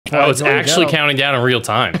Oh, it's actually counting down in real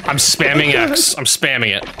time. I'm spamming X. I'm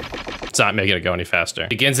spamming it. It's not making it go any faster.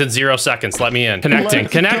 Begins in 0 seconds. Let me in. Connecting.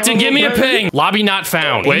 Connecting. Give me a ping. Lobby not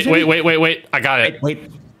found. Wait. I got it. Wait.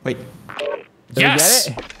 Yes.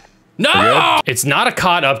 No! It's not a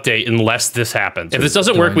COD update unless this happens. If this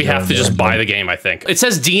doesn't work, we have to just buy the game, I think. It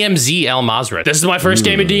says DMZ El Mazrit. This is my first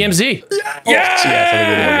game in DMZ.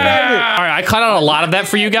 Yeah! All right, I cut out a lot of that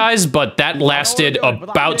for you guys, but that lasted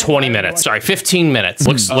about 20 minutes. Sorry, 15 minutes.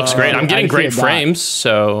 Looks great. I'm getting great frames,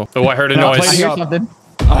 so... Oh, I heard a noise. I hear something.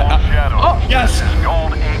 Oh, yes!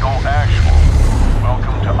 Gold Eagle Actual.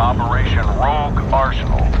 Welcome to Operation Rogue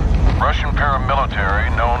Arsenal. Russian paramilitary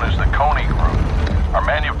known as the Coney Group are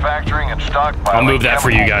manufacturing and stockpiling I'll move that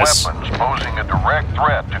for you guys. weapons posing a direct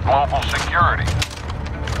threat to global security.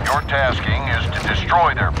 Your tasking is to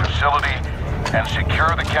destroy their facility and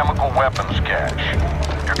secure the chemical weapons cache.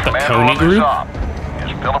 Your commander on this op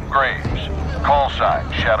is Philip Graves. Call sign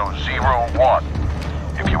Shadow 01.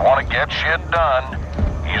 If you want to get shit done,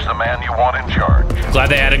 he's the man you want in charge. Glad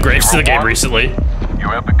they added Graves to the game recently. You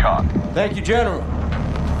have the con. Thank you, General.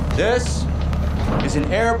 This is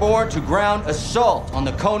an airborne to ground assault on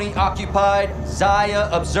the Coney-occupied Zaya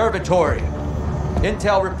Observatory.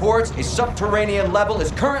 Intel reports a subterranean level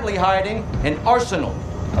is currently hiding an arsenal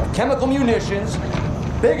of chemical munitions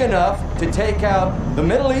big enough to take out the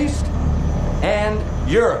Middle East and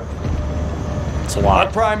Europe. It's a lot.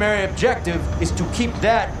 Our primary objective is to keep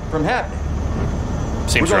that from happening.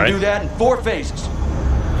 Seems We're right. going to do that in 4 phases.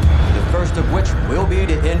 The first of which will be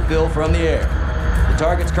to infill from the air. The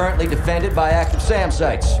target's currently defended by active SAM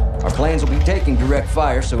sites. Our planes will be taking direct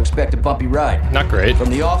fire, so expect a bumpy ride. Not great. From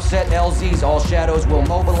the offset LZs, all shadows will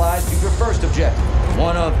mobilize to your first objective.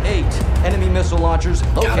 One of 8 enemy missile launchers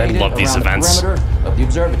located around the perimeter of the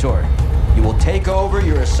observatory. You will take over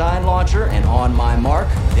your assigned launcher and on my mark,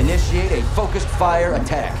 initiate a focused fire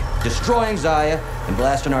attack, destroying Zaya and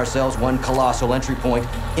blasting ourselves one colossal entry point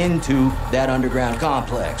into that underground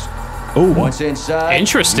complex. Ooh. Once inside,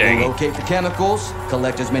 interesting. you will locate the chemicals,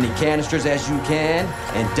 collect as many canisters as you can,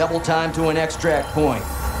 and double time to an extract point,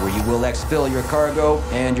 where you will exfil your cargo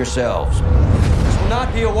and yourselves. This will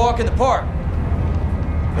not be a walk in the park,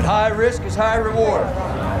 but high risk is high reward.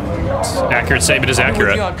 Accurate statement is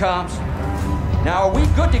accurate. On comms. Now, are we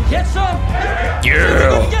good to get some? Yeah.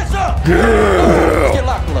 Good to get some? Yeah. Let's get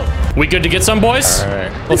locked and loaded. We good to get some, boys? All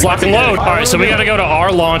right. Let's lock and load. All right, so we got to go to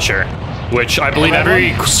our launcher, which I believe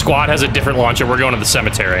every squad has a different launcher. We're going to the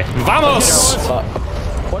cemetery. Vamos!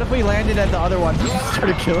 What if we landed at the other one?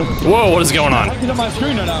 Started killing. Whoa, what is going on? He's on my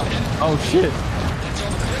screen right now. Oh shit!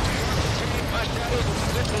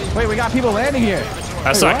 Wait, we got people landing here.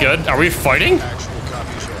 That's not good. Are we fighting? I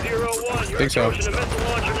think so.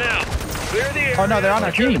 Oh no, they're on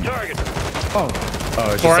our team. Oh.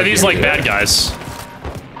 Or are these like bad guys?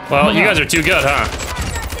 Well, you guys are too good, huh?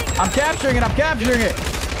 I'm capturing it. I'm capturing it.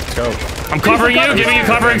 Let's go. I'm covering you, giving you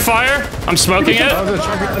covering fire. I'm smoking it. Oh, there's a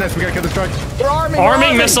truck behind us. We gotta kill this truck. We're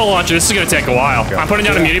Arming missile launcher. This is gonna take a while. I'm putting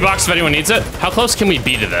down a muni box if anyone needs it. How close can we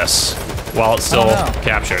be to this while it still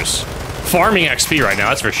captures? Farming XP right now,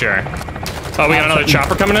 that's for sure. Oh, we got another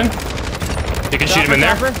chopper coming in. You can shoot him in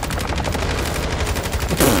there.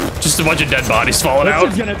 Just a bunch of dead bodies falling out.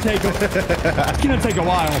 It's gonna take a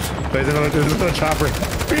while. There's another chopper.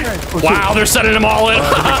 Wow, they're sending them all in.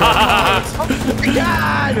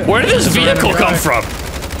 Where did this vehicle come from?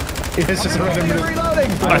 It's just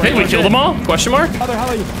Reloading. I think we killed them all? Question mark?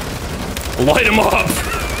 Light them up.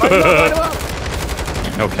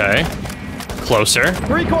 Okay. Closer.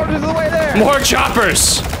 3/4 of the way there. More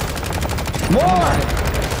choppers. More.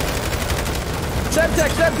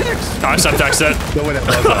 Semtex. I subtext it. Go with it.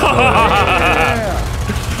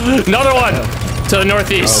 Another one to the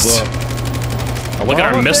northeast. Oh, look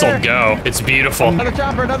at our missile there. go. It's beautiful. Another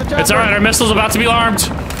chopper. It's all right. Our missile's about to be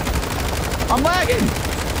armed. I'm lagging.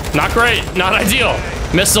 Not great. Not ideal.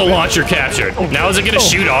 Missile launcher captured. Now is it going to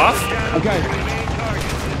shoot off? Okay.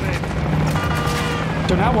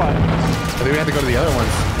 So now what? I think we have to go to the other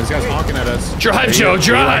ones. This guy's honking at us. Drive, Joe,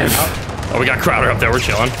 drive. Oh, we got Crowder up there. We're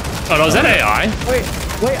chilling. Oh, no, is that AI? Wait,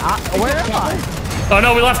 where am I? Oh,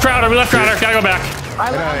 no, we left Crowder. Gotta go back.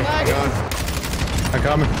 I'm lagging. I'm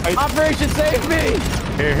coming. Operation Save Me.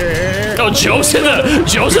 Here. Oh, Joe's in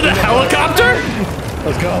the helicopter?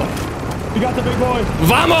 Let's go. You got the big boy.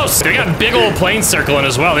 Vamos! They got big old planes circling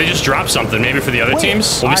as well. They just dropped something, maybe for the other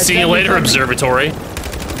teams. We'll be seeing you later, Observatory.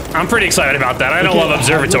 I'm pretty excited about that. I don't love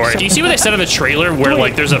Observatory. Do you see what they said in the trailer where,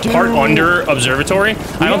 like, there's a part under Observatory?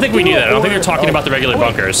 I don't think we need that. I don't think they're talking about the regular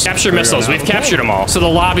bunkers. Capture missiles. We've captured them all. So the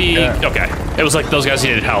lobby... Okay. It was like those guys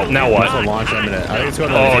needed help. Now what? Launch imminent. I think it's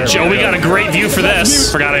going to Oh, Joe, we got a great view for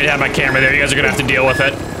this. Forgot I had my camera there. You guys are going to have to deal with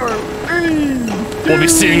it. We'll be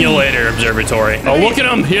seeing you later, Observatory. Oh, look at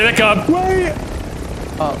them. Here they come. Wait.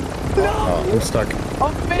 Oh, I'm stuck.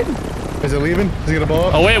 Oh, Is it leaving? Is it going to blow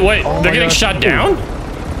up? Oh, wait. Oh They're getting shot down?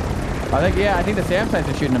 I think the SAM sites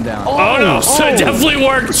are shooting them down. Oh, no. So it definitely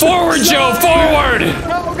worked. Forward, Joe. Forward.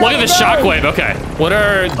 Look at the shockwave. Okay. What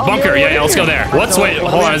are... Bunker. Yeah, let's go there. Wait,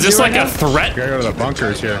 hold on. Is this like a threat? We gotta go to the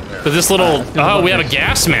bunkers here. With this little... Oh, we have a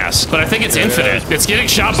gas mask. But I think it's infinite. It's getting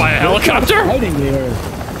shot by a helicopter? Hiding here.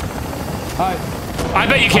 I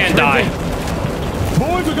bet you can't die.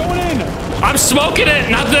 Boys, we're going in. I'm smoking it.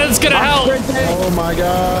 Not that it's gonna help. Oh my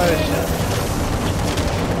gosh.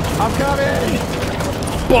 I'm coming.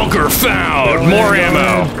 Bunker found. More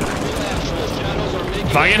ammo.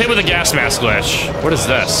 If I get hit with a gas mask glitch, what is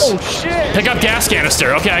this? Oh shit! Pick up gas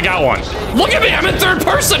canister. Okay, I got one. Look at me, I'm in third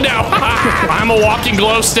person now. I'm a walking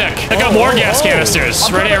glow stick. I got more gas canisters.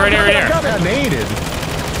 Right here. I got naded.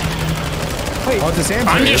 Oh, it's a SAM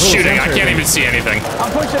I'm turret. just shooting. I can't even see anything.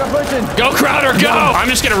 I'm pushing. Go, Crowder, go! I'm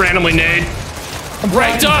just gonna randomly nade.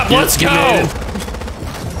 Ranked up. Let's go.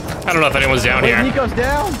 I don't know if anyone's down here. Nico's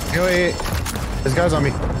down. Wait. This guy's on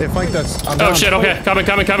me. They flanked us. I'm Oh down. shit. Okay, coming.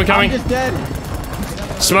 I'm just dead.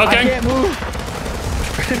 I Smoking. can't move.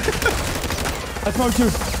 I smoke too.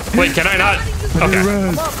 Wait, can I not? Okay.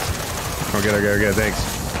 Okay, thanks.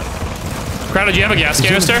 Crowder, do you have a gas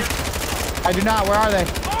canister? I do not. Where are they?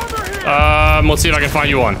 Let's see if I can find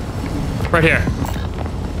you one. Right here.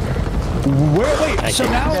 Wait. So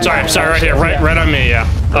now. Sorry, right here. Right on me, yeah.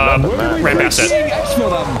 Right past it.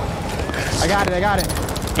 I got it.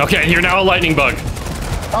 Okay, you're now a lightning bug.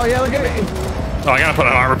 Oh yeah, look at me. Oh, I gotta put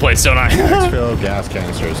on armor plates, don't I? Exfil gas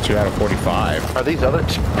canisters, 2 out of 45. Are these other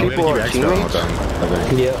people our teammates?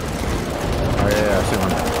 Yeah. Oh yeah, I see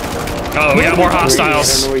one. Oh, we got more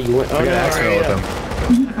hostiles. We got exfil with them.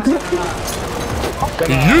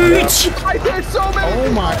 Yeet! I did so many.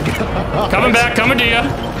 Oh my god. Coming to you.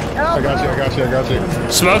 I got you.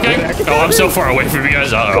 Smoking? Oh, I'm so far away from you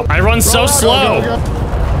guys. Uh-oh. I run so slow. Go.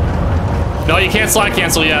 No, you can't slide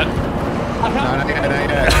cancel yet. No, not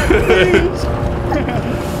yet.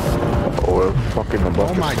 Oh, fucking the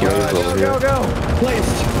Oh my god. Go.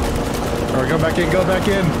 Placed. Alright, go back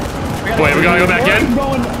in. Wait, we gotta go back in?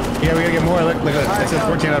 Yeah, we gotta get more. Look, it says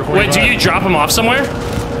 14 out of 45. Wait, do you drop them off somewhere?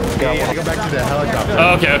 Yeah, go back to the helicopter.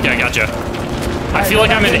 Oh, okay, gotcha. I feel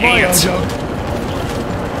like I'm an ant.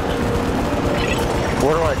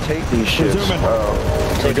 Where do I take these shits?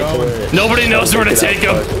 Nobody knows where to take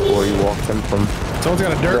them. Where you walk them from? Someone's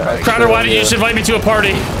got a dirt bike. Crowder, why didn't you just invite me to a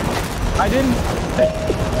party? I didn't.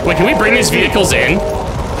 Wait, can we bring these vehicles in?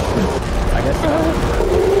 I guess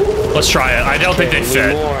so. Let's try it. I don't think they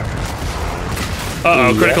fit.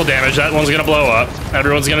 Uh-oh, critical damage. That one's gonna blow up.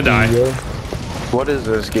 Everyone's gonna die. What is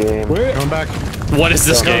this game? Going back. What is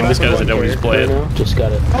this game? This guy doesn't know we just played. Just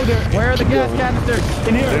got it. Oh, where are the gas canisters?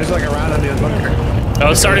 In here. There's like a round on the other bunker.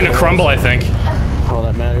 Oh, it's starting to crumble, I think. All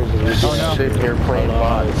that matters is just sitting here playing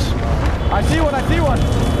bots. I see one.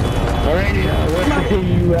 Alright, where are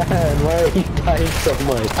you at? Why are you dying so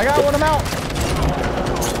much? I got one. I'm out.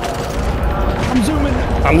 I'm zooming.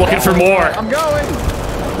 I'm looking for more. I'm going.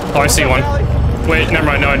 Oh, I see one. Wait, never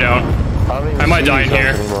mind. No, I don't. I might die in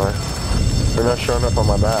here. Anymore. They're not showing up on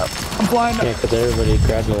my map. I'm flying. Yeah, because everybody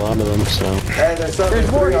grabbed a lot of them, so. Hey, there's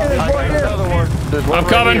more here. another one. There's one I'm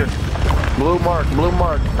right coming. Here. Blue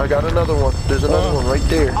mark. I got another one. There's another one right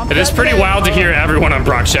there. It is pretty wild to hear everyone on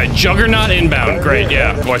Brock's chat. Juggernaut inbound. Great,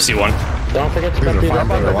 yeah. Oh, I see one. Don't forget to We're come gonna find about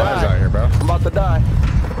better to lives die. out here, bro. I'm about to die.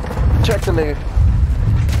 Check the nigga.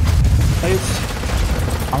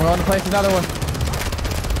 I'm going to place another one.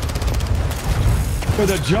 For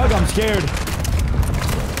the jug, I'm scared.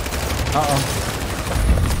 Uh-oh.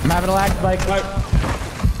 I'm having a lag spike.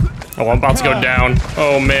 Oh, I'm about to go down.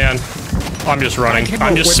 Oh, man. I'm just running.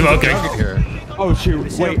 I'm just smoking. Oh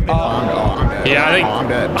shoot. Wait. I'm dead. Yeah, I think. I'm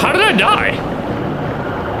dead. How did I die?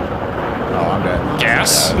 Oh, I'm dead.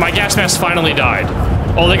 Gas? My gas mask finally died.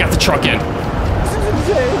 Oh, they got the truck in.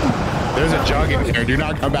 There's a jug in here. Do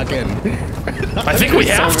not come back in. I think we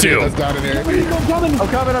have to. I'm coming.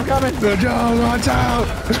 The jug, watch out.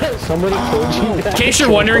 Somebody told you In that. case you're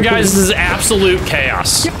wondering, guys, this is absolute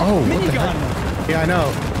chaos. Oh, what the heck? Yeah, I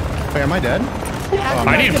know. Wait, am I dead?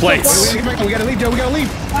 I need plates. We gotta leave, Joe. We gotta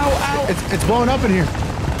leave. Ow. It's blowing up in here.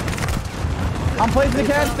 I'm placing the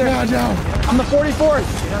canister. Yeah, Joe. I'm the 44th.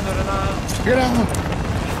 Get out.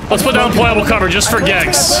 Let's put down deployable cover just for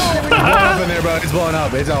gigs. It's blowing up in there, bro. It's blowing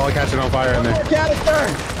up. It's all catching on fire in there.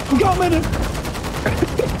 I'm coming.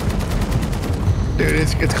 Dude,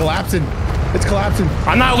 it's collapsing. It's collapsing.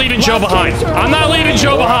 I'm not leaving Joe behind. I'm not leaving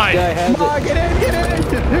Joe behind. Come on, get in, get in.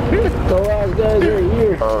 The last guys are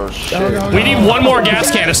here. Oh shit. We need one more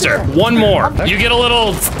gas canister. One more. You get a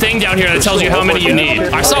little thing down here that tells you how many you need.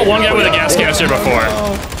 I saw one guy with a gas canister before.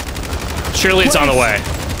 Surely it's on the way.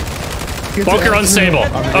 Bunker unstable.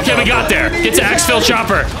 Okay, we got there. Get to Axville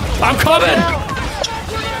chopper. I'm coming.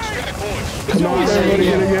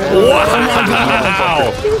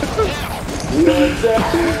 Wow. Let's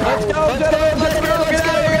go, get out of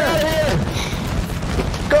here.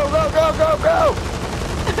 Go, go, go, go, go!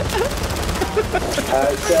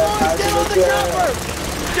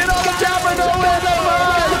 Get on the chopper, no way, no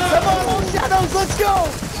way. Come on, Shadows, let's go.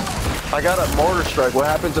 I got a mortar strike. What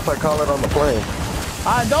happens if I call it on the plane?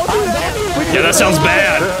 Don't do that. Yeah, that sounds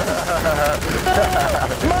bad.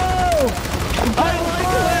 Move. I like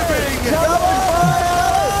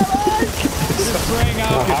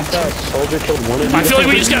I feel like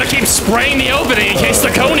we just gotta keep spraying the opening in case the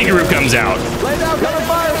Coney group comes out. Lay down, cover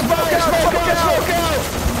fire, smoke out.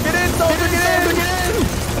 Get in, soldier, get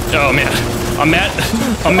in. Oh man,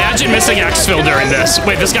 imagine missing Axville during this.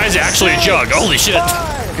 Wait, this guy's actually a jug. Holy shit!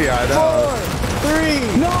 Yeah, I know. 4, 3,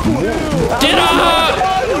 2. Get up!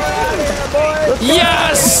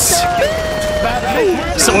 Yes!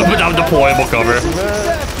 Someone put down deployable cover.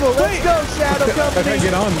 Let's go, Shadow Company.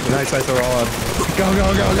 Get on. Nice, we're all on. Go,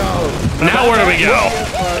 go, go, go. Now where do we go?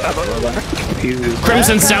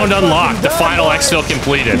 Crimson Sound unlocked. The final exfil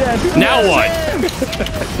completed. Now what?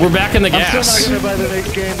 We're back in the gas.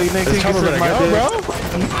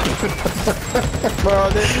 Bro,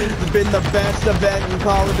 this has been the best event in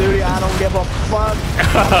Call of Duty. I don't give a fuck.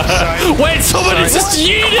 Wait, somebody just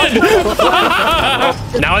yeeted!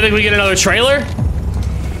 Now I think we get another trailer?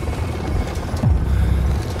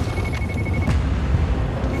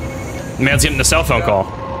 Man's getting a cell phone call.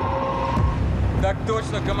 Так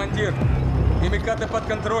точно, командир. Химикаты под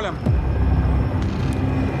контролем.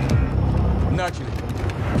 Начали.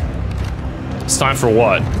 It's time for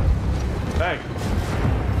what? Hey,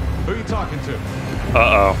 who are you talking to?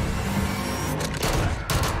 Uh-oh.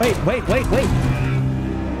 Wait.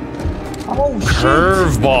 Oh, shit.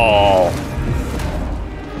 Curveball.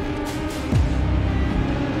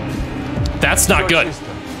 That's not good.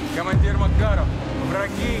 Командир Макаров.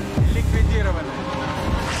 Враги ликвидированы.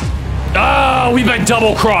 Oh, we've been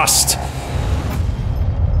double-crossed.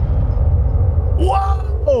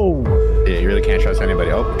 Whoa! Yeah, you really can't trust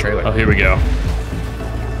anybody. Oh, trailer. Oh, here we go.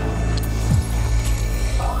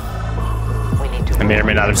 I may or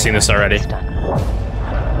may not have seen this already.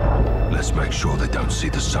 Let's make sure they don't see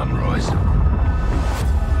the sunrise.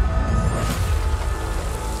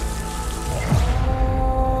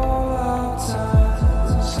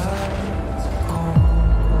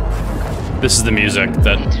 This is the music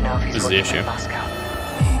that is the issue.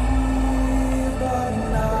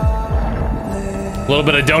 A little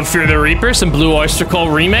bit of Don't Fear the Reaper, some Blue Oyster Cult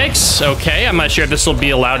remakes. Okay, I'm not sure if this will be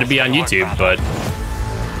allowed to be on YouTube, but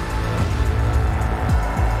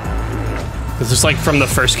this is like from the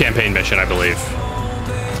first campaign mission, I believe.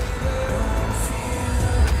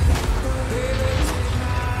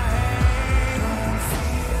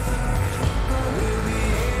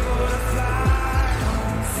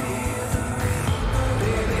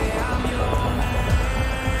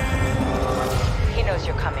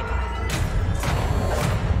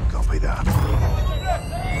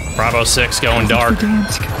 Bravo 6 going dark.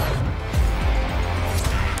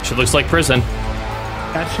 Sure looks like prison.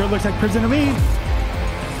 That sure looks like prison to me.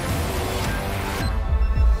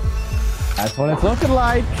 That's what it's looking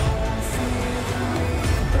like.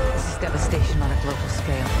 This is devastation on a global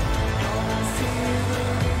scale.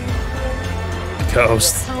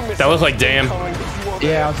 Ghost. That looked like Dam.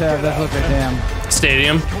 Yeah, I'll say that looks like Dam.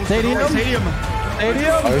 Stadium.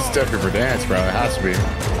 Oh, it's definitely for dance, bro. It has to be.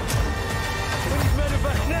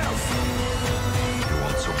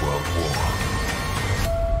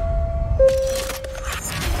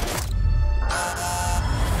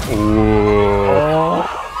 Ooh.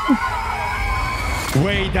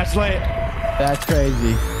 Wait, that's lit. That's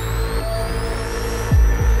crazy.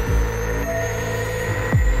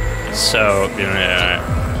 So, yeah.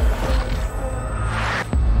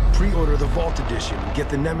 Pre-order the Vault Edition and get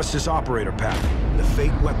the Nemesis Operator Pack, the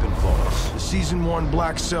Fate Weapon Vaults, the Season 1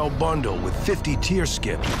 Black Cell Bundle with 50 tier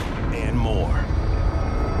skips, and more.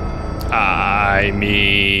 I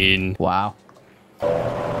mean... Wow.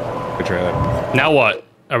 Good trailer. Now what?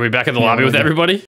 Are we back in the lobby with everybody?